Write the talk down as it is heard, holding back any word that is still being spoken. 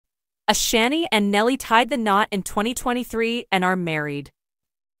Ashanti and Nelly tied the knot in 2023 and are married.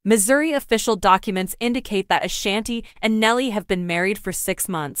 Missouri official documents indicate that Ashanti and Nelly have been married for 6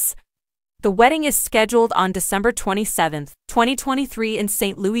 months. The wedding is scheduled on December 27, 2023 in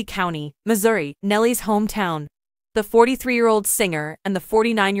St. Louis County, Missouri, Nelly's hometown. The 43-year-old singer and the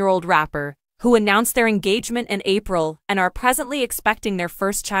 49-year-old rapper, who announced their engagement in April and are presently expecting their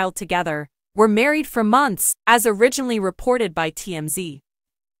first child together, were married for months, as originally reported by TMZ.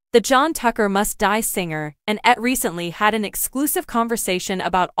 The John Tucker Must Die singer and Et recently had an exclusive conversation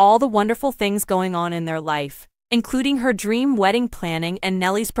about all the wonderful things going on in their life, including her dream wedding planning and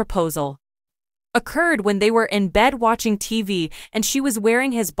Nelly's proposal. Occurred when they were in bed watching TV and she was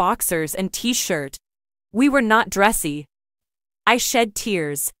wearing his boxers and t-shirt. "We were not dressy. I shed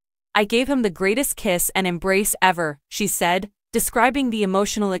tears. I gave him the greatest kiss and embrace ever," she said, describing the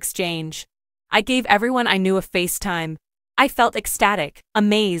emotional exchange. "I gave everyone I knew a FaceTime. I felt ecstatic,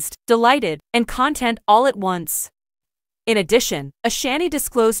 amazed, delighted, and content all at once." In addition, Ashanti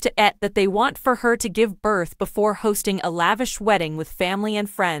disclosed to Et that they want for her to give birth before hosting a lavish wedding with family and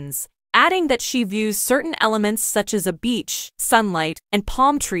friends, adding that she views certain elements such as a beach, sunlight, and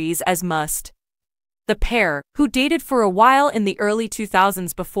palm trees as must. The pair, who dated for a while in the early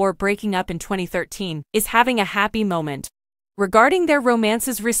 2000s before breaking up in 2013, is having a happy moment. Regarding their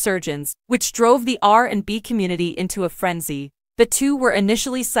romance's resurgence, which drove the R&B community into a frenzy, the two were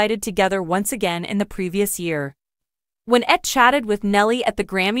initially sighted together once again in the previous year. When Et chatted with Nelly at the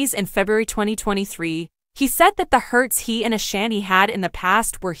Grammys in February 2023, he said that the hurts he and Ashanti had in the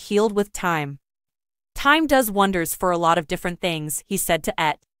past were healed with time. "Time does wonders for a lot of different things," he said to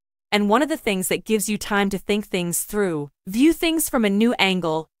Et. "And one of the things that gives you time to think things through, view things from a new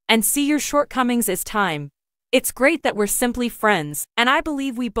angle, and see your shortcomings is time. It's great that we're simply friends, and I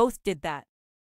believe we both did that."